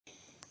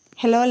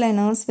Hello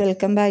learners,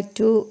 welcome back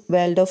to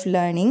World of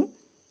Learning.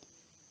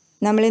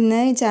 നമ്മൾ ഇന്ന്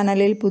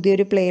ചാനലിൽ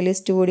പുതിയൊരു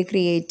പ്ലേലിസ്റ്റ് കൂടി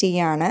ക്രിയേറ്റ്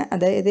ചെയ്യാണ്.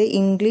 അതായത്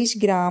ഇംഗ്ലീഷ്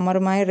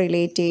ഗ്രാമറുമായി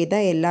റിലേറ്റ് ചെയ്ത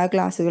എല്ലാ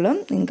ക്ലാസ്സുകളും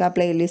നിങ്ങൾക്ക് ആ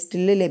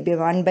പ്ലേലിസ്റ്റിൽ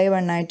വൺ ബൈ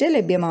വൺ ആയിട്ട്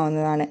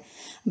ലഭ്യമാവുന്നതാണ്.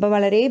 അപ്പോൾ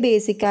വളരെ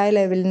ബേസിക്കായ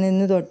ലെവലിൽ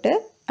നിന്ന് തൊട്ട്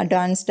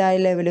അഡ്വാൻസ്ഡ്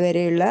ആയ ലെവൽ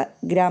വരെയുള്ള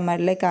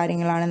ഗ്രാമറിലെ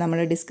കാര്യങ്ങളാണ്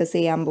നമ്മൾ ഡിസ്കസ്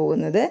ചെയ്യാൻ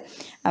പോകുന്നത്.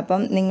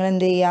 അപ്പം നിങ്ങൾ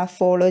എന്ത് ചെയ്യുക,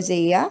 ഫോളോ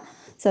ചെയ്യുക,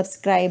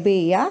 സബ്സ്ക്രൈബ്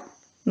ചെയ്യുക,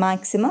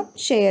 മാക്സിമം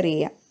ഷെയർ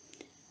ചെയ്യുക.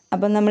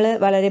 അപ്പം നമ്മൾ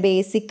വളരെ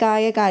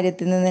ബേസിക്കായ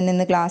കാര്യത്തിൽ നിന്ന് തന്നെ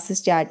ഇന്ന് ക്ലാസ്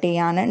സ്റ്റാർട്ട്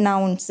ചെയ്യാണ്.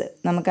 നൗൺസ്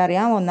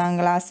നമുക്കറിയാം, 1ാം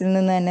ക്ലാസ്സിൽ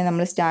നിന്ന് തന്നെ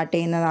നമ്മൾ സ്റ്റാർട്ട്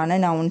ചെയ്യുന്നതാണ്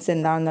നൗൺസ്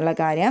എന്താണെന്നുള്ള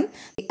കാര്യം.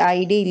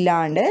 ഐഡിയ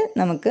ഇല്ലാണ്ട്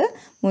നമുക്ക്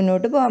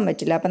മുന്നോട്ട് പോകാൻ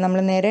പറ്റില്ല. അപ്പം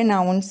നമ്മൾ നേരെ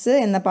നൗൺസ്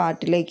എന്ന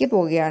പാർട്ടിലേക്ക്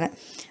പോവുകയാണ്.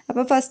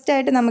 അപ്പോൾ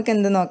ഫസ്റ്റായിട്ട് നമുക്ക്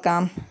എന്ത്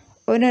നോക്കാം,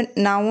 ഒരു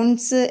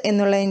നൗൺസ്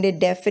എന്നുള്ളതിൻ്റെ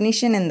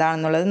ഡെഫിനിഷൻ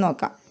എന്താണെന്നുള്ളത്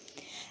നോക്കാം.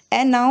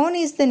 A noun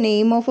is the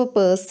name of A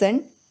person,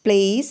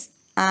 place,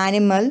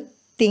 animal,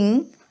 thing,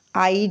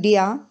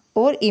 idea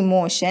or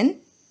emotion.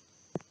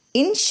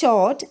 In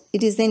short,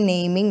 it is a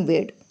naming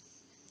word.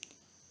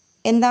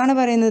 എന്താണ്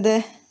പറയുന്നത്?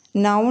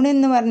 നൗൺ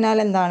എന്ന് പറഞ്ഞാൽ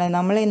എന്താണ്?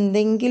 നമ്മൾ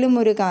എന്തെങ്കിലും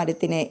ഒരു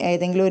കാര്യത്തിനെ,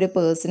 ഏതെങ്കിലും ഒരു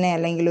പേഴ്സണെ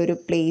അല്ലെങ്കിൽ ഒരു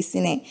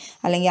പ്ലേസിനെ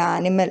അല്ലെങ്കിൽ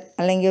ആനിമൽ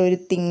അല്ലെങ്കിൽ ഒരു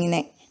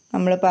തിങ്ങിനെ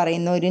നമ്മൾ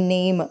പറയുന്ന ഒരു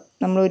നെയിം,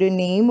 നമ്മളൊരു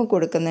നെയിം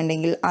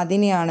കൊടുക്കുന്നുണ്ടെങ്കിൽ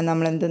അതിനെയാണ്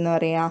നമ്മൾ എന്തെന്ന്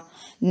പറയുക,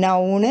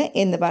 നൗണ്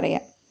എന്ന്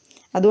പറയാം.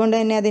 അതുകൊണ്ട്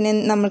തന്നെ അതിനെ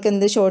നമ്മൾക്ക്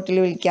എന്ത് ഷോർട്ടിൽ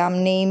വിളിക്കാം,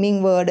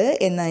 നെയിമിംഗ് വേർഡ്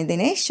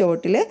എന്നതിനെ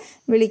ഷോർട്ടിൽ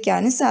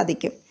വിളിക്കാനും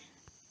സാധിക്കും.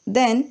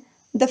 Then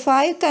the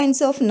 5 kinds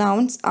of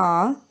nouns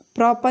are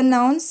proper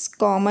nouns,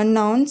 common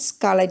nouns,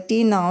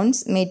 collective nouns,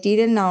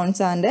 material nouns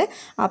and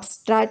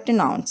abstract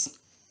nouns.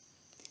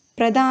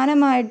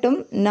 പ്രധാനമായിട്ടും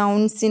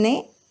നൗൺസിനെ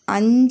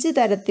 5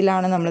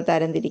 തരത്തിലാണ് നമ്മൾ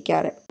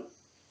തരംതിരിക്കാറ്.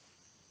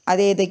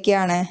 അത്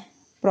ഏതൊക്കെയാണ്?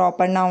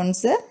 Proper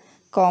nouns,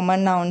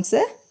 common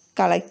nouns,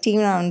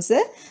 collective nouns,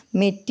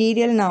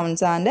 material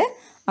nouns and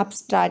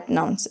abstract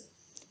nouns.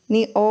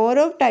 ഇനി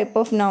ഓരോ ടൈപ്പ്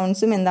ഓഫ്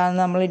നൗൺസും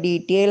എന്താണെന്ന് നമ്മൾ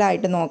ഡീറ്റെയിൽ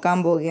ആയിട്ട് നോക്കാൻ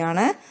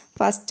പോവുകയാണ്.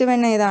 ഫസ്റ്റ്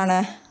വൺ ഏതാണ്?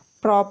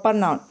 Proper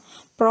noun.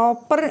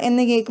 പ്രോപ്പർ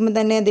എന്ന് കേൾക്കുമ്പോൾ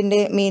തന്നെ അതിൻ്റെ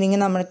മീനിങ്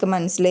നമുക്ക്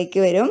മനസ്സിലേക്ക്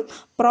വരും.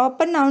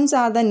 Proper nouns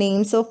are the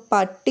names of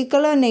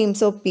particular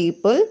names of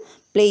people,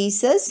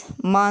 places,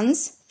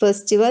 months,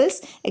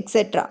 festivals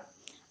etcetera.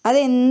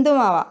 അതെന്തും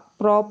ആവാം.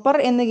 പ്രോപ്പർ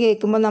എന്ന്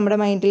കേൾക്കുമ്പോൾ നമ്മുടെ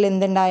മൈൻഡിൽ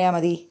എന്തുണ്ടായാൽ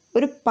മതി?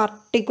 ഒരു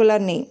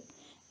പർട്ടിക്കുലർ നെയിം.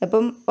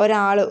 ഇപ്പം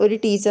ഒരു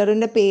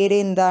ടീച്ചറിൻ്റെ പേര്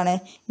എന്താണ്?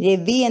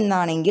 രവി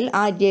എന്നാണെങ്കിൽ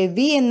ആ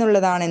രവി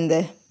എന്നുള്ളതാണ് എന്ത്?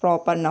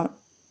 Proper noun.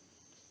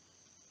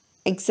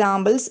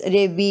 Examples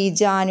Ravi,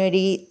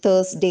 January,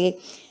 Thursday,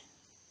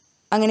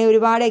 അങ്ങനെ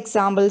ഒരുപാട്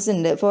എക്സാമ്പിൾസ്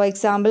ഉണ്ട്. ഫോർ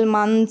എക്സാമ്പിൾ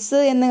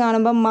മന്ത്സ് എന്ന്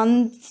കാണുമ്പോൾ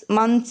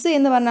മന്ത്സ്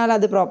എന്ന് പറഞ്ഞാൽ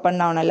അത് പ്രോപ്പർ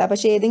നൗൺ അല്ല.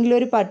 പക്ഷേ ഏതെങ്കിലും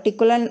ഒരു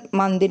പർട്ടിക്കുലർ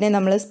മന്തിനെ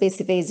നമ്മൾ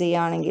സ്പെസിഫൈ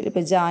ചെയ്യുകയാണെങ്കിൽ,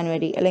 ഇപ്പോൾ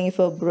ജാനുവരി അല്ലെങ്കിൽ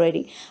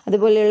ഫെബ്രുവരി,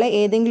 അതുപോലെയുള്ള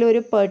ഏതെങ്കിലും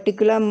ഒരു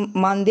പർട്ടിക്കുലർ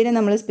മന്തിനെ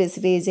നമ്മൾ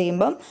സ്പെസിഫൈ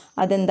ചെയ്യുമ്പം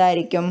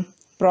അതെന്തായിരിക്കും?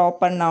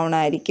 പ്രോപ്പർ നൗൺ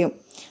ആയിരിക്കും.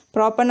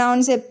 പ്രോപ്പർ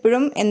നൗൺസ്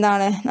എപ്പോഴും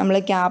എന്താണ്? നമ്മൾ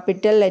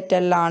ക്യാപിറ്റൽ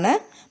ലെറ്ററിലാണ്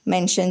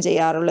മെൻഷൻ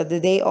ചെയ്യാറുള്ളത്.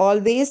 They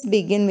always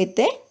begin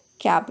with a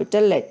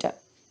capital letter.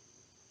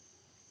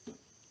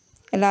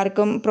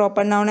 എല്ലാവർക്കും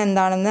പ്രോപ്പർ നൗൺ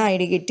എന്താണെന്ന്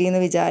ഐഡിയ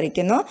കിട്ടിയെന്ന്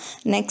വിചാരിക്കുന്നു.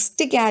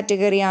 നെക്സ്റ്റ്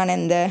കാറ്റഗറിയാണ്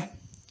എന്ത്?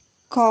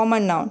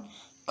 Common noun.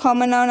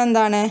 കോമൺ നൗൺ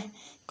എന്താണ്?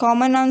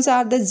 Common nouns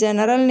are the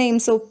general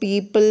names of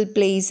people,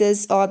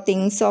 places or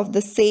things of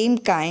the same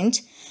kind.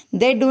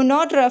 They do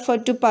not refer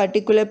to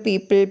particular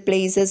people,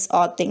 places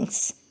or things.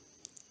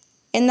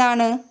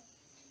 എന്താണ്?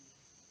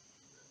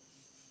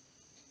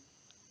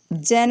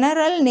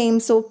 General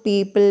names of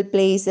people,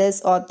 places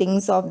or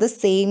things of the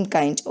same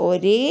kind.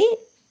 ഒരേ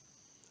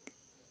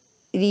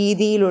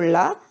രീതിയിലുള്ള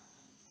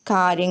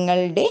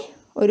കാര്യങ്ങളുടെ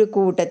ഒരു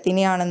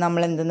കൂട്ടത്തിനെയാണ്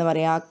നമ്മൾ എന്തെന്ന്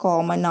പറയുക?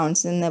 Common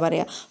nouns എന്ന്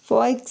പറയുക.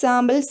 For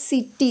example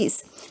cities.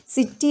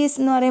 സിറ്റീസ്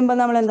എന്ന് പറയുമ്പോൾ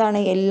നമ്മൾ എന്താണ്?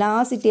 എല്ലാ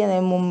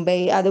സിറ്റിയും, മുംബൈ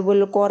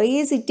അതുപോലെ കുറേ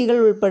സിറ്റികൾ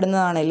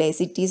ഉൾപ്പെടുന്നതാണല്ലേ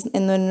സിറ്റീസ്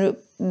എന്നൊരു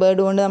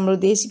വേർഡ് കൊണ്ട് നമ്മൾ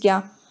ഉദ്ദേശിക്കുക.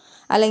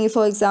 അല്ലെങ്കിൽ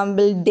ഫോർ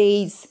എക്സാമ്പിൾ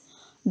ഡേയ്സ്.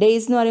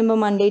 ഡേയ്സ് എന്ന് പറയുമ്പോൾ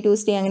മൺഡേ,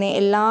 ട്യൂസ്ഡേ, അങ്ങനെ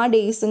എല്ലാ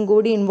ഡേയ്സും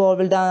കൂടി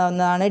ഇൻവോൾവ്ഡ്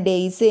ആവുന്നതാണ്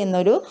ഡേയ്സ്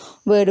എന്നൊരു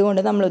വേർഡ്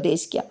കൊണ്ട് നമ്മൾ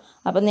ഉദ്ദേശിക്കുക.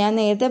 അപ്പം ഞാൻ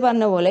നേരത്തെ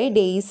പറഞ്ഞ പോലെ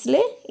ഡേയ്സിൽ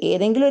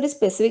ഏതെങ്കിലും ഒരു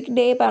സ്പെസിഫിക്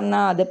ഡേ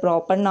പറഞ്ഞാൽ അത്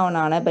പ്രോപ്പർ നൗൺ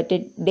ആണ്. ബട്ട്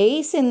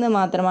ഡേയ്സ് എന്ന്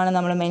മാത്രമാണ്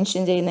നമ്മൾ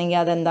മെൻഷൻ ചെയ്യുന്നതെങ്കിൽ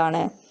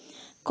അതെന്താണ്?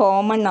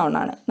 കോമൺ നൗൺ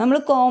ആണ്. നമ്മൾ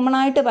കോമൺ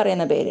ആയിട്ട്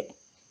പറയുന്ന പേര്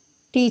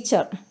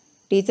ടീച്ചർ.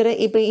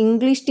 ഇപ്പോൾ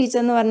ഇംഗ്ലീഷ് ടീച്ചർ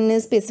എന്ന് പറഞ്ഞ്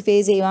സ്പെസിഫൈ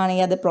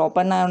ചെയ്യുകയാണെങ്കിൽ അത്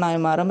പ്രോപ്പർ നൗൺ ആയി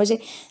മാറും. പക്ഷേ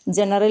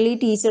ജനറലി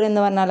ടീച്ചർ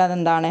എന്ന് പറഞ്ഞാൽ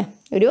അതെന്താണ്?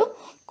 ഒരു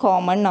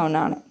കോമൺ നൗൺ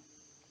ആണ്.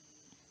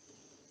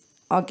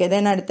 ഓക്കെ,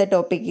 ദെൻ അടുത്ത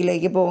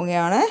ടോപ്പിക്കിലേക്ക്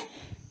പോവുകയാണ്.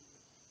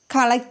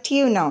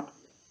 Collective noun.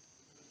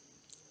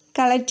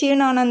 കളക്റ്റീവ്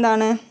നൗൺ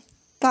എന്താണ്?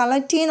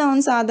 Collective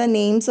nouns are the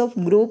names of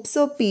groups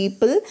of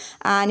people,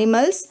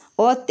 animals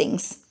or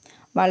things.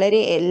 വളരെ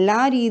എല്ലാ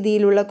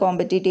രീതിയിലുള്ള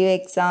കോമ്പറ്റേറ്റീവ്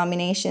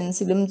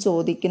എക്സാമിനേഷൻസിലും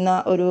ചോദിക്കുന്ന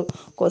ഒരു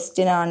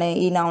ക്വസ്റ്റ്യനാണ്.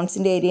 ഈ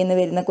നൗൺസിൻ്റെ ഏരിയയിൽ നിന്ന്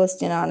വരുന്ന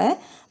ക്വസ്റ്റ്യനാണ്.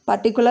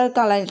 പർട്ടിക്കുലർ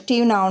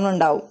കളക്റ്റീവ് നൗൺ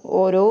ഉണ്ടാവും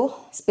ഓരോ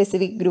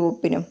സ്പെസിഫിക്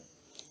ഗ്രൂപ്പിനും.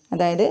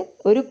 അതായത്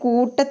ഒരു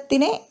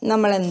കൂട്ടത്തിനെ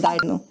നമ്മൾ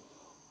എന്തായിരുന്നു?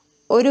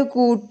 ഒരു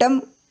കൂട്ടം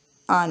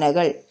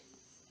ആനകൾ,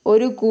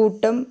 ഒരു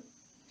കൂട്ടം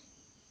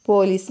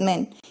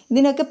പോലീസ്മെൻ,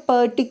 ഇതിനൊക്കെ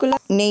പെർട്ടിക്കുലർ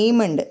നെയിം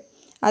ഉണ്ട്.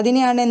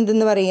 അതിനെയാണ്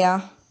എന്തെന്ന്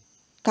പറയുക?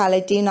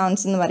 കളക്റ്റീവ്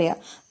നൗൺസ് എന്ന് പറയുക.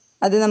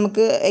 അത്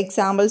നമുക്ക്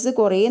എക്സാമ്പിൾസ്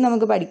കുറേ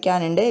നമുക്ക്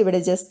പഠിക്കാനുണ്ട്. ഇവിടെ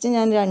ജസ്റ്റ്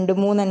ഞാൻ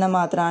 2-3 എണ്ണം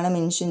മാത്രമാണ്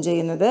മെൻഷൻ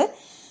ചെയ്യുന്നത്.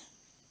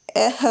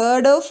 എ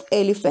ഹേർഡ് ഓഫ്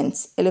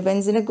എലിഫൻസ്,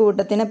 എലിഫൻസിൻ്റെ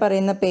കൂട്ടത്തിനെ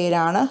പറയുന്ന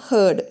പേരാണ്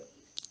heard.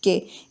 Okay.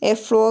 A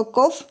flock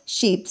of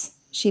sheeps,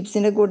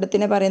 ഷീപ്സിൻ്റെ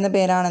കൂട്ടത്തിനെ പറയുന്ന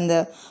പേരാണെന്ത്?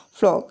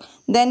 Flock.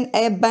 Then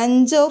a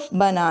bunch of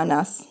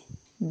bananas,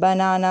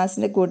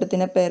 ബനാനാസിൻ്റെ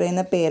കൂട്ടത്തിനെ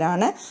പറയുന്ന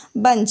പേരാണ്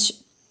ബഞ്ച്.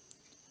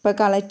 ഇപ്പോൾ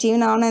കളക്റ്റീവ്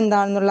നൗൺ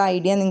എന്താണെന്നുള്ള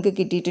ഐഡിയ നിങ്ങൾക്ക്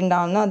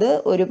കിട്ടിയിട്ടുണ്ടാവുന്നു. അത്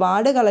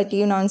ഒരുപാട്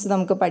കളക്റ്റീവ് നൗൺസ്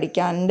നമുക്ക്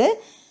പഠിക്കാനുണ്ട്.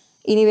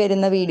 ഇനി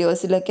വരുന്ന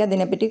വീഡിയോസിലൊക്കെ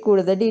അതിനെപ്പറ്റി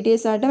കൂടുതൽ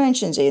ഡീറ്റെയിൽസ് ആയിട്ട്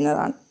മെൻഷൻ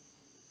ചെയ്യുന്നതാണ്.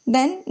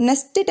 ദെൻ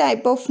നെക്സ്റ്റ്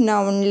ടൈപ്പ് ഓഫ്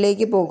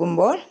നൗണിലേക്ക്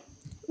പോകുമ്പോൾ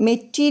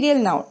material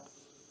noun.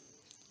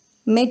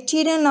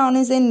 Material noun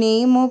is A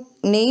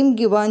name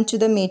given to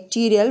the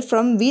material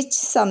from which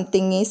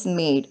something is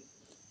made.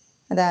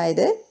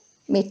 അതായത്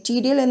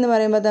മെറ്റീരിയൽ എന്ന്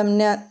പറയുമ്പോൾ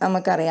തന്നെ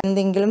നമുക്കറിയാം,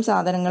 എന്തെങ്കിലും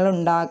സാധനങ്ങൾ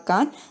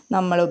ഉണ്ടാക്കാൻ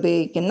നമ്മൾ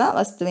ഉപയോഗിക്കുന്ന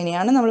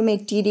വസ്തുവിനെയാണ് നമ്മൾ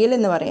മെറ്റീരിയൽ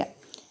എന്ന് പറയാം,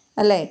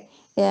 അല്ലേ?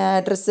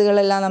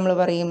 ഡ്രസ്സുകളെല്ലാം നമ്മൾ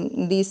പറയും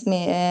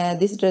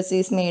this dress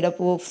is made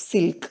up of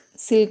silk,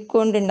 silk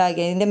കൊണ്ട്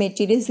ഉണ്ടാക്കിയ, ഇതിൻ്റെ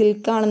മെറ്റീരിയൽ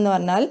സിൽക്കാണെന്ന്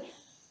പറഞ്ഞാൽ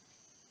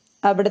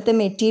അവിടുത്തെ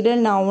മെറ്റീരിയൽ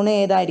നൗൺ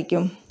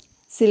ഏതായിരിക്കും?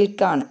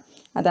 സിൽക്കാണ്.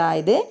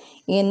 അതായത്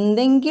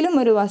എന്തെങ്കിലും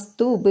ഒരു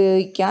വസ്തു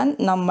ഉപയോഗിക്കാൻ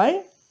നമ്മൾ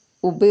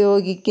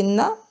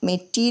ഉപയോഗിക്കുന്ന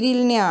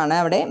മെറ്റീരിയലിനെയാണ്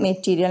അവിടെ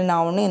മെറ്റീരിയൽ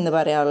നൗൺ എന്ന്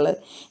പറയാറുള്ളത്.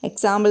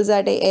 എക്സാമ്പിൾസ്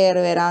ആയിട്ട് എയർ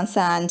വരാം,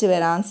 സാൻഡ്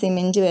വരാം,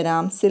 സിമെൻറ്റ്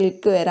വരാം,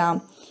 സിൽക്ക് വരാം,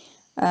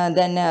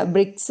 ദെൻ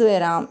ബ്രിക്സ്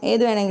വരാം,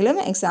 ഏത് വേണമെങ്കിലും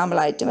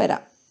എക്സാമ്പിളായിട്ട്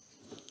വരാം.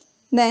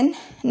 Then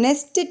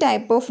next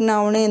type of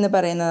noun എന്ന്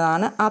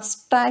പറയുന്നതാണ്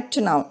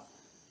അബ്സ്ട്രാക്റ്റ് നൗൺ.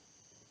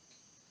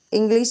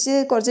 ഇംഗ്ലീഷ്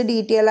കുറച്ച്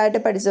ഡീറ്റെയിൽ ആയിട്ട്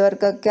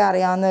പഠിച്ചവർക്കൊക്കെ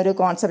അറിയാവുന്ന ഒരു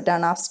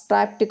കോൺസെപ്റ്റാണ്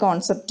അബ്സ്ട്രാക്റ്റ്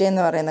കോൺസെപ്റ്റ്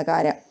എന്ന് പറയുന്ന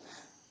കാര്യം.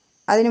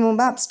 അതിനു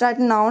മുമ്പ്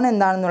അബ്സ്ട്രാക്റ്റ് നൗൺ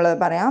എന്താണെന്നുള്ളത്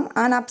പറയാം.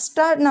 An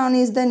abstract noun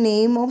is the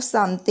name of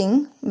something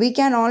we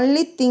can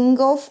only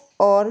think of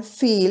or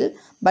feel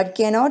but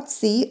cannot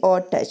see or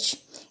touch.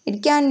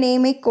 It can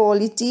name A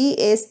quality,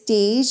 A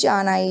stage,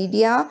 an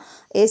idea,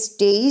 A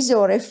stage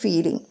or A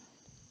feeling.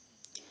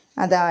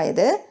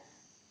 അതായത്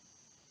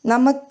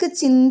നമുക്ക്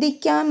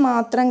ചിന്തിക്കാൻ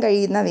മാത്രം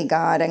കഴിയുന്ന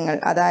വികാരങ്ങൾ,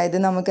 അതായത്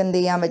നമുക്ക് എന്ത്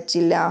ചെയ്യാൻ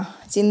പറ്റില്ല,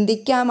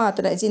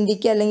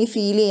 ചിന്തിക്കുക അല്ലെങ്കിൽ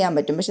ഫീൽ ചെയ്യാൻ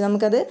പറ്റും, പക്ഷെ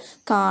നമുക്കത്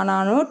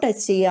കാണാനോ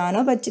ടച്ച്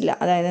ചെയ്യാനോ പറ്റില്ല.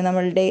 അതായത്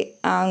നമ്മളുടെ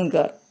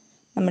ആങ്കർ,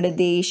 നമ്മുടെ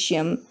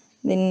ദേഷ്യം,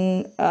 ദെൻ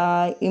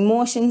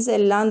ഇമോഷൻസ്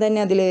എല്ലാം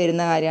തന്നെ അതിൽ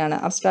വരുന്ന കാര്യമാണ്.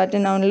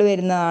 അബ്സ്ട്രാക്റ്റ് നൗണിൽ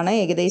വരുന്നതാണ്.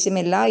 ഏകദേശം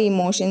എല്ലാ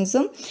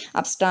ഇമോഷൻസും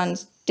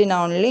അബ്സ്ട്രാക്റ്റ്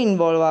നൗണിൽ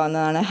ഇൻവോൾവ്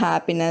ആവുന്നതാണ്.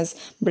 ഹാപ്പിനെസ്,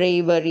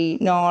 ബ്രേവറി,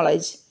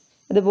 നോളജ്,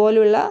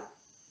 അതുപോലുള്ള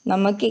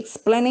നമുക്ക്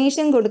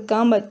എക്സ്പ്ലനേഷൻ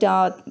കൊടുക്കാൻ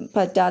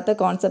പറ്റാത്ത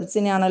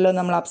കോൺസെപ്റ്റ്സിനെയാണല്ലോ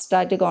നമ്മൾ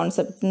അബ്സ്ട്രാക്റ്റ്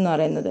കോൺസെപ്റ്റ് എന്ന്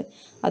പറയുന്നത്.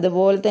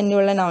 അതുപോലെ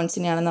തന്നെയുള്ള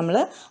നൗൺസിനെയാണ് നമ്മൾ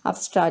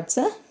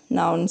അബ്സ്ട്രാക്റ്റ്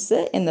നൗൺസ്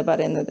എന്ന്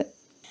പറയുന്നത്.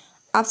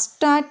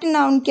 Abstract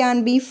noun can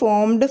be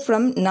formed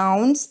from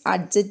nouns,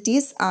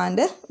 adjectives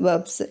and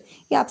verbs.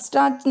 ഈ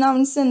അബ്സ്ട്രാക്റ്റ്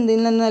നൗൺസ്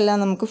എന്തിൽ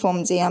നിന്നെല്ലാം നമുക്ക് ഫോം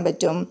ചെയ്യാൻ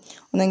പറ്റും?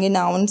 ഒന്നെങ്കിൽ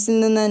നൗൺസിൽ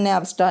നിന്ന് തന്നെ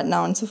അബ്സ്ട്രാക്റ്റ്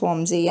നൗൺസ് ഫോം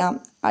ചെയ്യാം,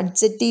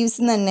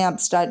 അഡ്ജക്റ്റീവ്സിൽ നിന്ന് തന്നെ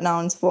അബ്സ്ട്രാക്റ്റ്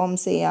നൗൺസ് ഫോം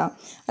ചെയ്യാം,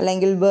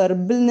 അല്ലെങ്കിൽ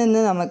വെർബിൽ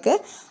നിന്ന് നമുക്ക്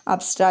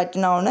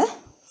അബ്സ്ട്രാക്റ്റ് നൗണ്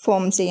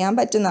ഫോം ചെയ്യാൻ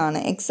പറ്റുന്നതാണ്.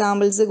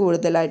 എക്സാമ്പിൾസ്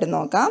കൂടുതലായിട്ട്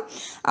നോക്കാം.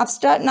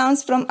 Abstract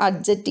nouns from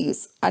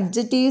adjectives.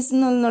 അഡ്ജക്റ്റീവ്സിൽ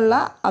നിന്നുള്ള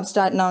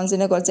അബ്സ്ട്രാക്റ്റ്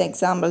നൗൺസിൻ്റെ കുറച്ച്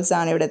എക്സാമ്പിൾസ്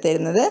ആണ് ഇവിടെ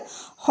തരുന്നത്.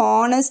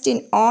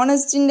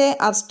 ഓണസ്റ്റിൻ്റെ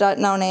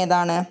അബ്സ്ട്രാക്റ്റ് നൗൺ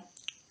ഏതാണ്?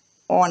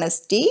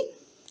 ഓണസ്റ്റി.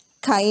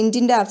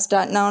 കൈൻഡിൻ്റെ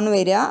അബ്സ്ട്രാക്റ്റ് നൗൺ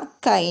വരിക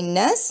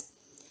kindness.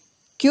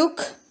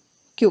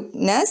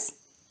 ക്യുക്നെസ്.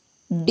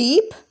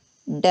 Deep,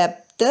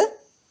 depth.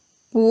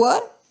 Poor,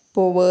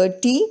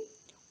 poverty.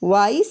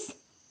 Vice,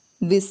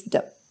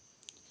 wisdom.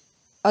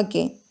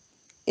 Okay,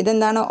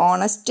 ഇതെന്താണ്?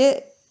 ഓണസ്റ്റ്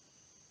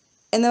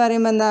എന്ന്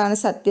പറയുമ്പോൾ എന്താണ്?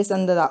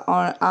 സത്യസന്ധത.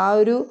 ആ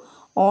ഒരു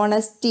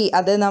ഓണസ്റ്റി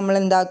അത് നമ്മൾ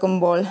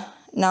എന്താക്കുമ്പോൾ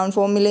നൗൺ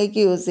ഫോമിലേക്ക്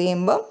യൂസ്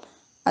ചെയ്യുമ്പോൾ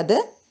അത്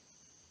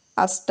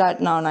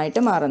അബ്സ്ട്രാക്റ്റ് നൗൺ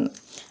ആയിട്ട് മാറുന്നു.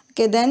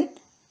 Okay, then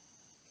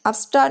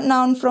abstract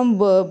noun from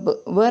verb.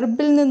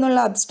 വെർബിൽ നിന്നുള്ള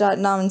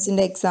അബ്സ്ട്രാക്റ്റ്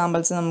നൗൺസിൻ്റെ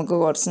എക്സാമ്പിൾസ് നമുക്ക്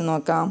കുറച്ച്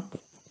നോക്കാം.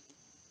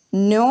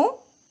 No,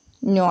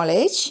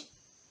 knowledge.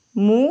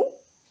 Move,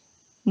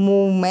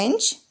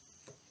 movement.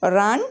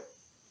 Run,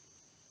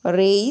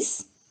 raise.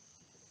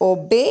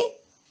 obey,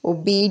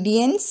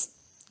 obedience.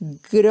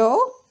 grow,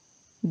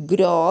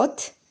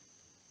 growth.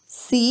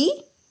 see,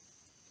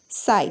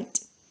 sight.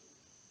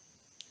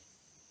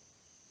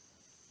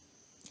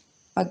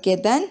 Okay,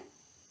 then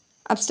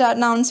abstract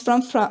nouns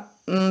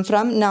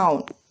from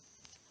noun.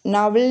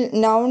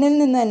 നൗണിൽ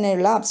നിന്ന്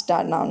തന്നെയുള്ള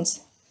അബ്സ്ട്രാക്റ്റ് നൗൺസ്.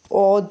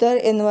 ഓതർ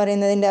എന്ന്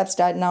പറയുന്നതിൻ്റെ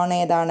അബ്സ്ട്രാക്റ്റ് നൗൺ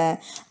ഏതാണ്?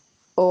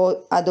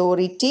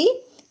 Authority.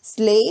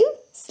 Slave,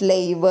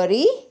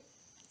 slavery.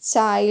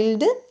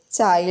 Child,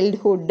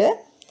 childhood.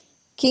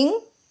 King,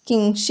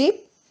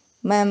 kingship.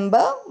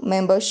 Member,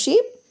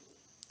 membership.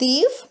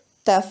 Thief,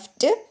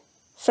 theft.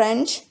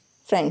 Front,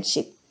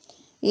 friendship.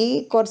 ഈ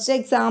കുറച്ച്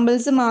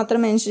examples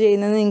മാത്രം mention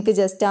ചെയ്യുന്നത് നിങ്ങൾക്ക്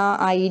ജസ്റ്റ് ആ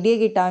ഐഡിയ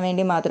കിട്ടാൻ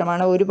വേണ്ടി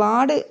മാത്രമാണ്.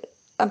 ഒരുപാട്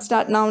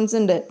അബ്സ്ട്രാക്റ്റ് നൗൺസ്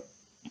ഉണ്ട്.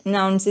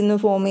 നൗൺസിൽ നിന്ന്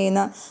ഫോം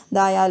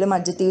ചെയ്യുന്നതായാലും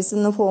അഡ്ജക്റ്റീവ്സിൽ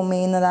നിന്ന് ഫോം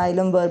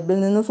ചെയ്യുന്നതായാലും വെർബിൽ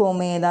നിന്ന് ഫോം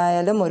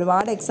ചെയ്തതായാലും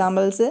ഒരുപാട്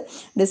എക്സാമ്പിൾസ്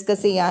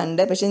ഡിസ്കസ്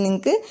ചെയ്യാനുണ്ട്. പക്ഷെ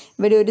നിങ്ങൾക്ക്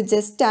ഇവിടെ ഒരു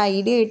ജസ്റ്റ്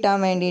ഐഡിയ കിട്ടാൻ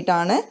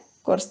വേണ്ടിയിട്ടാണ്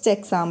കുറച്ച്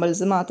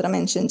എക്സാമ്പിൾസ് മാത്രം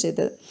മെൻഷൻ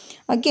ചെയ്തത്.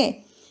 ഓക്കെ,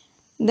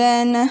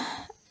 ദെൻ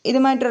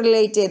ഇതുമായിട്ട്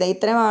റിലേറ്റ് ചെയ്ത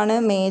ഇത്രയുമാണ്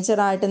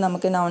മേജറായിട്ട്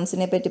നമുക്ക്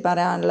നൗൺസിനെ പറ്റി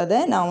പറയാനുള്ളത്.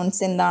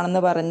 നൗൺസ്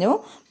എന്താണെന്ന് പറഞ്ഞു,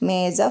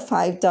 മേജർ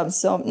 5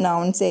 ടൈപ്സ് ഓഫ്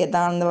നൗൺസ്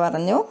ഏതാണെന്ന്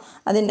പറഞ്ഞു.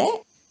 അതിൻ്റെ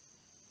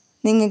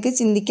നിങ്ങൾക്ക്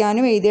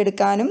ചിന്തിക്കാനും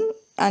എഴുതിയെടുക്കാനും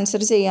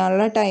ആൻസർ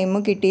ചെയ്യാനുള്ള ടൈം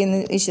കിട്ടിയെന്ന്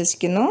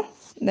വിശ്വസിക്കുന്നു.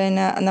 ദെൻ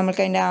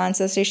നമുക്ക് അതിൻ്റെ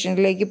ആൻസർ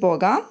സെഷനിലേക്ക്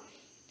പോകാം.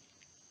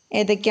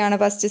 ഏതൊക്കെയാണ്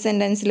ഫസ്റ്റ്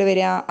സെൻറ്റൻസിൽ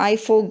വരിക? I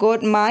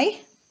forgot my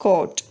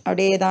coat.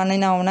 അവിടെ ഏതാണ്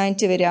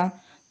നൗണായിട്ട് വരിക?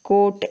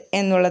 കോട്ട്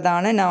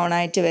എന്നുള്ളതാണ്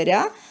നൗണായിട്ട് വരിക.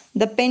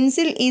 The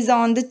pencil is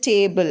on the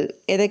table.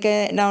 ഏതൊക്കെ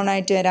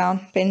നൗണായിട്ട് വരാം?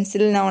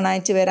 പെൻസിൽ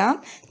നൗണായിട്ട് വരാം,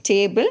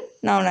 ടേബിൾ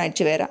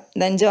നൗണായിട്ട് വരാം.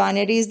 Then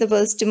January is the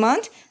first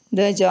month.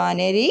 The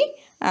January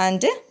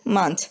and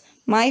month.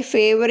 My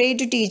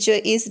favorite teacher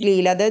is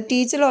Leela. The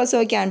teacher also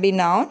can be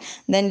noun.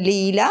 Then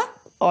Leela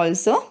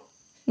also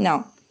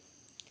noun.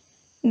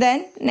 Then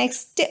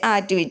next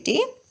activity.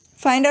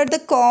 Find out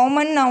the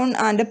common noun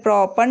and the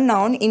proper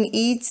noun in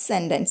each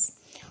sentence.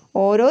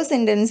 ഓരോ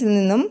സെൻറ്റൻസിൽ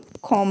നിന്നും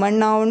common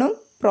നൗണും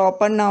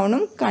proper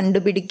നൗണും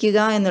കണ്ടുപിടിക്കുക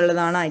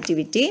എന്നുള്ളതാണ്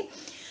activity.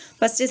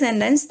 First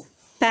sentence,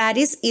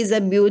 Paris is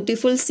A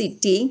beautiful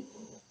city.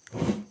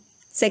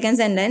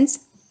 Second sentence,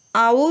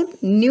 our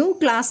new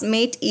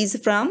classmate is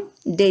from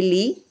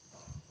Delhi.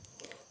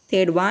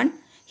 Third one,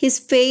 his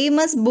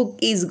famous book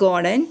is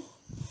golden.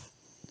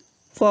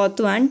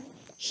 Fourth one,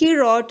 he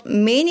wrote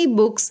many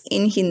books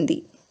in Hindi.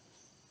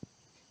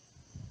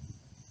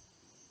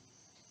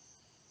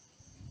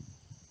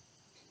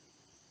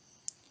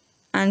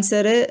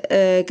 Answer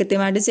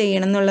കൃത്യമായിട്ട്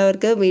ചെയ്യണം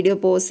എന്നുള്ളവർക്ക് video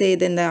pause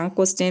ചെയ്ത് എന്താ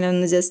question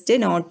ഒന്ന് just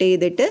not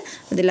ചെയ്തിട്ട്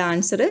അതിൽ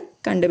answer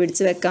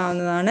കണ്ടുപിടിച്ച്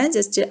വെക്കാവുന്നതാണ്.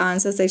 Just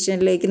answer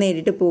സെക്ഷനിലേക്ക്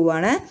നേരിട്ട്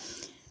പോവുകയാണ്.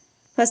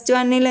 ഫസ്റ്റ്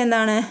വണ്ണിൽ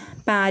എന്താണ്?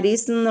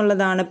 പാരീസ്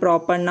എന്നുള്ളതാണ്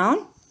പ്രോപ്പർ നൗൺ,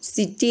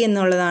 സിറ്റി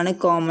എന്നുള്ളതാണ്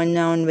കോമൺ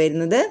നൗൺ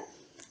വരുന്നത്.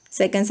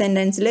 സെക്കൻഡ്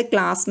സെൻറ്റൻസിൽ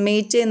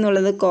ക്ലാസ്മേറ്റ്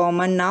എന്നുള്ളത്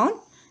കോമൺ നൗൺ,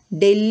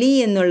 ഡൽഹി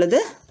എന്നുള്ളത്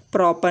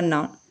പ്രോപ്പർ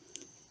നൗൺ.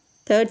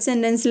 തേർഡ്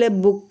സെൻറ്റൻസിൽ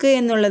ബുക്ക്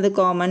എന്നുള്ളത്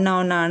കോമൺ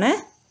നൗൺ ആണ്,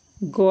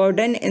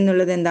 ഗോൾഡൻ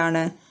എന്നുള്ളത്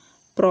എന്താണ്?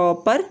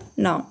 Proper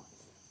noun.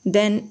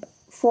 Then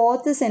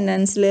fourth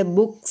സെൻറ്റൻസിൽ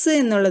books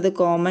എന്നുള്ളത്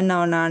കോമൺ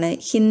നൗൺ ആണ്,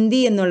 ഹിന്ദി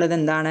എന്നുള്ളത്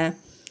എന്താണ്?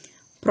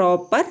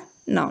 Proper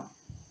noun.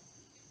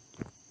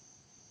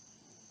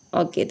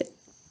 ഓക്കെ,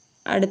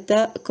 അടുത്ത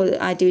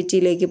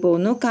ആക്ടിവിറ്റിയിലേക്ക്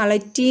പോകുന്നു.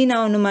 കളക്റ്റീവ്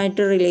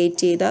നൗണുമായിട്ട്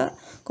റിലേറ്റ് ചെയ്ത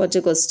കുറച്ച്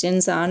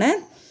ക്വസ്റ്റ്യൻസ് ആണ്.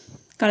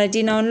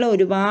 കളക്റ്റീവ് നൗണിൽ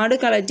ഒരുപാട്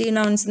കളക്റ്റീവ്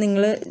നൗൺസ്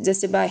നിങ്ങൾ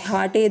ജസ്റ്റ് ബൈ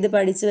ഹാർട്ട് ചെയ്ത്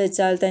പഠിച്ച്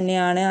വെച്ചാൽ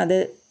തന്നെയാണ് അത്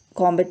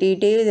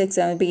കോമ്പറ്റേറ്റീവ്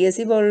എക്സാം,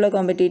 PSC പോലുള്ള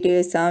കോമ്പറ്റേറ്റീവ്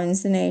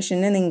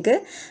എക്സാമിനേഷന് നിങ്ങൾക്ക്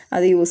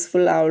അത്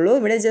യൂസ്ഫുൾ ആവുള്ളൂ.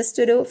 ഇവിടെ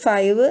ജസ്റ്റ് ഒരു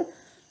 5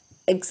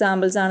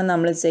 എക്സാമ്പിൾസ് ആണ്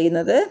നമ്മൾ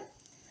ചെയ്യുന്നത്.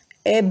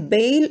 A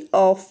bail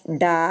of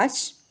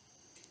dash,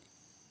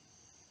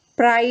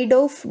 pride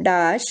of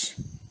dash,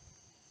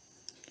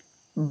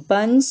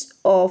 bunch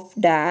of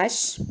dash,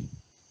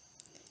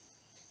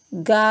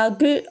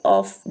 gaggle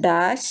of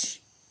dash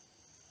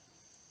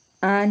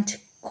and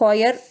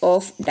choir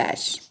of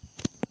dash.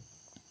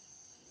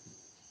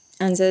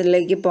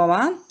 ആൻസറിലേക്ക്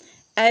പോവാം.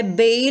 A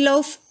bail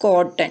of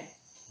cotton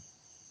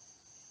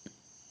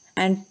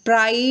and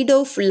pride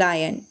of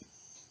lion,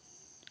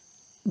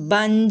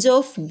 bunch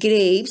of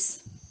grapes,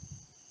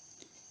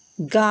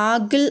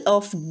 gaggle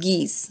of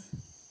geese,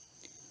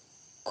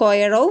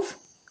 choir of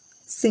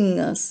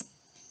singers.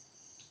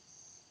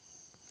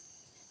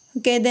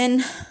 Okay, then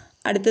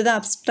അടുത്തത്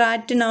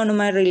abstract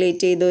നൗണുമായി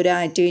relate ചെയ്ത ഒരു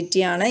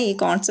ആക്ടിവിറ്റിയാണ്. ഈ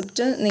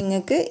concept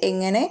നിങ്ങൾക്ക്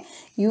എങ്ങനെ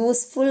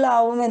useful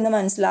ആവുമെന്ന്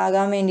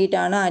മനസ്സിലാകാൻ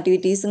വേണ്ടിയിട്ടാണ്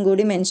ആക്ടിവിറ്റീസും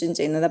കൂടി മെൻഷൻ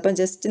ചെയ്യുന്നത്. അപ്പം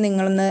ജസ്റ്റ്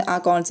നിങ്ങളൊന്ന് ആ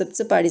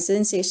കോൺസെപ്റ്റ്സ്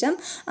പഠിച്ചതിന് ശേഷം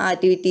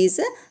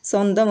ആക്ടിവിറ്റീസ്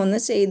സ്വന്തം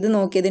ഒന്ന് ചെയ്ത്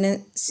നോക്കിയതിന്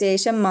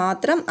ശേഷം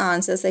മാത്രം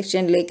ആൻസർ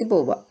സെക്ഷനിലേക്ക്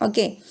പോവുക.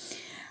 Okay,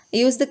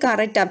 use the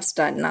correct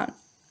abstract noun.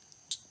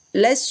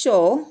 Let's show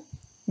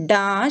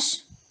dash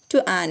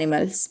to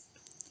animals.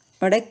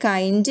 അവിടെ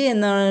കൈൻഡ്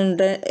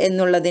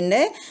എന്നുള്ളതിൻ്റെ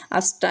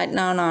അബ്സ്ട്രാക്റ്റ്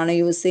നൗൺ ആണ്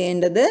യൂസ്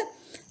ചെയ്യേണ്ടത്.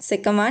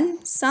 Second one,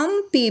 some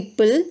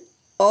people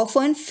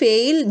often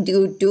fail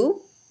due to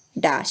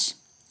dash.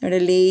 ഇവിടെ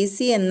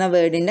ലേസി എന്ന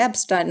വേർഡിൻ്റെ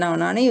അബ്സ്ട്രാക്റ്റ് നൗൺ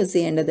ആണ് യൂസ്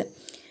ചെയ്യേണ്ടത്.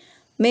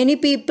 Many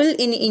people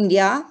in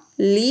India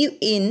leave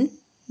in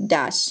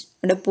dash.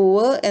 ഇവിടെ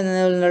പൂവ്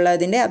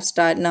എന്നുള്ളതിൻ്റെ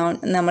അബ്സ്ട്രാക്റ്റ് നൗൺ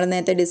നമ്മൾ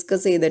നേരത്തെ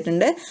ഡിസ്കസ്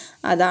ചെയ്തിട്ടുണ്ട്,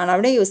 അതാണ്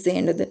അവിടെ യൂസ്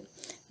ചെയ്യേണ്ടത്.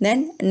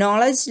 Then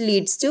knowledge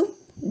leads to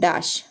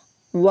dash.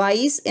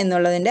 Vice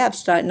എന്നുള്ളതിൻ്റെ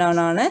അബ്സ്ട്രാക്റ്റ് നൗൺ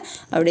ആണ്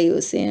അവിടെ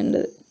യൂസ്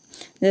ചെയ്യേണ്ടത്.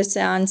 ജസ്റ്റ്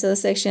ആൻസർ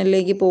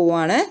സെക്ഷനിലേക്ക്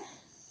പോവുകയാണ്.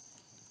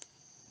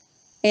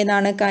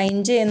 ഏതാണ്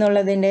കൈൻഡ്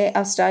എന്നുള്ളതിൻ്റെ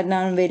അബ്സ്ട്രാക്റ്റ്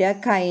നൗൺ വരിക?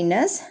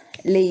 Kindness,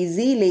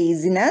 lazy,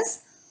 laziness,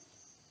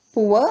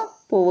 poor,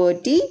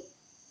 poverty,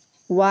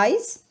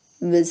 vice,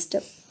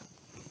 wisdom.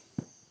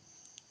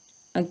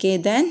 Okay,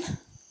 then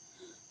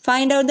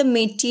find out the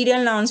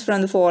material nouns from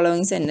the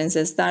following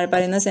sentences. താഴെ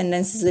പറയുന്ന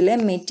സെൻറ്റൻസസിലെ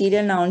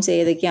material nouns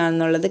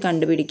ഏതൊക്കെയാണെന്നുള്ളത്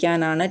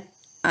കണ്ടുപിടിക്കാനാണ്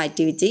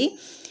activity.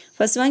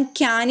 First one,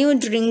 can you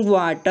drink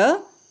water?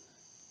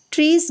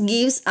 Trees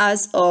gives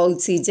us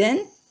oxygen.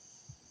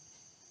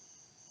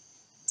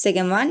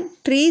 Second one,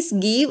 trees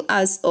give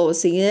us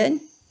oxygen.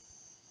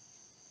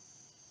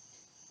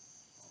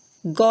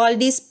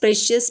 Gold is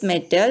precious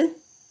metal.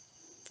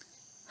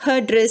 Her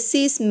dress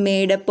is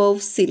made up of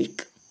silk.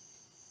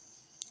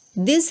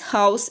 This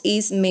house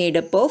is made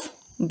up of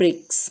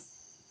bricks.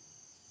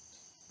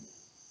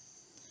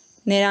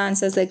 നേരെ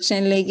answer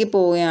സെക്ഷനിലേക്ക്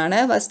പോവുകയാണ്.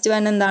 First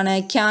one എന്താണ്?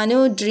 Can you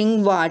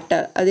drink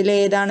water.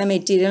 അതിലേതാണ്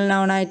material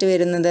noun ആയിട്ട്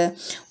വരുന്നത്?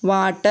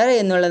 Water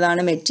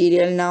എന്നുള്ളതാണ്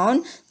material noun.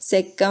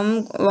 Second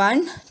one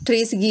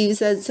trees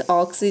gives us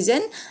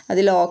oxygen.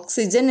 അതിൽ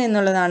oxygen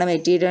എന്നുള്ളതാണ്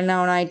material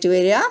noun ആയിട്ട്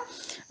വരിക.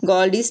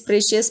 ഗോൾഡ് ഈസ്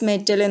പ്രീഷ്യസ്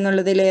മെറ്റൽ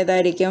എന്നുള്ളതിൽ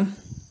ഏതായിരിക്കും?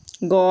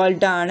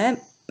 ഗോൾഡ് ആണ്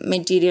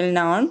material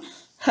noun.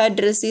 Her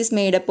dress is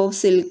made up of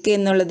silk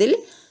എന്നുള്ളതിൽ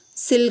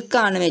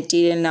സിൽക്കാണ്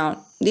material noun.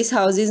 This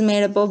house is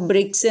made up of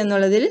BRICS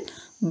എന്നുള്ളതിൽ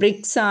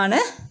BRICS ആണ്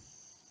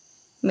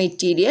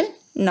material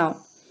noun.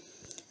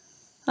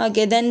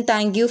 Okay, then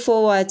thank you for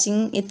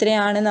watching.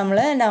 ഇത്രയാണ് നമ്മൾ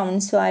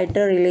നൗൺസുമായിട്ട്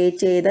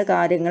റിലേറ്റ് ചെയ്ത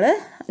കാര്യങ്ങൾ.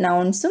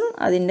 നൗൺസും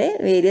അതിൻ്റെ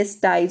വേരിയസ്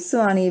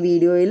ടൈപ്സുമാണ് ഈ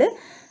വീഡിയോയിൽ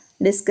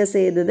ഡിസ്കസ്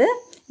ചെയ്തത്.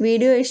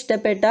 വീഡിയോ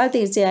ഇഷ്ടപ്പെട്ടാൽ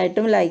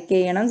തീർച്ചയായിട്ടും ലൈക്ക്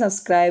ചെയ്യണം,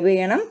 സബ്സ്ക്രൈബ്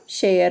ചെയ്യണം,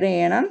 ഷെയർ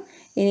ചെയ്യണം.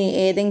 ഇനി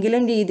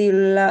ഏതെങ്കിലും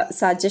രീതിയിലുള്ള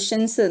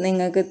സജഷൻസ്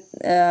നിങ്ങൾക്ക്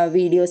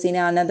വീഡിയോസിന്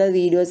അനദർ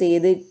വീഡിയോസ്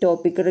ഏത്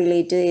ടോപ്പിക്ക്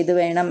റിലേറ്റ് ചെയ്ത്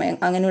വേണം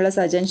അങ്ങനെയുള്ള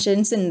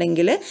സജഷൻസ്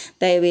ഉണ്ടെങ്കിൽ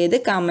ദയവേത്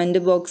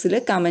കമൻറ്റ് ബോക്സിൽ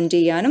കമൻറ്റ്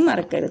ചെയ്യാനും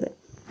മറക്കരുത്.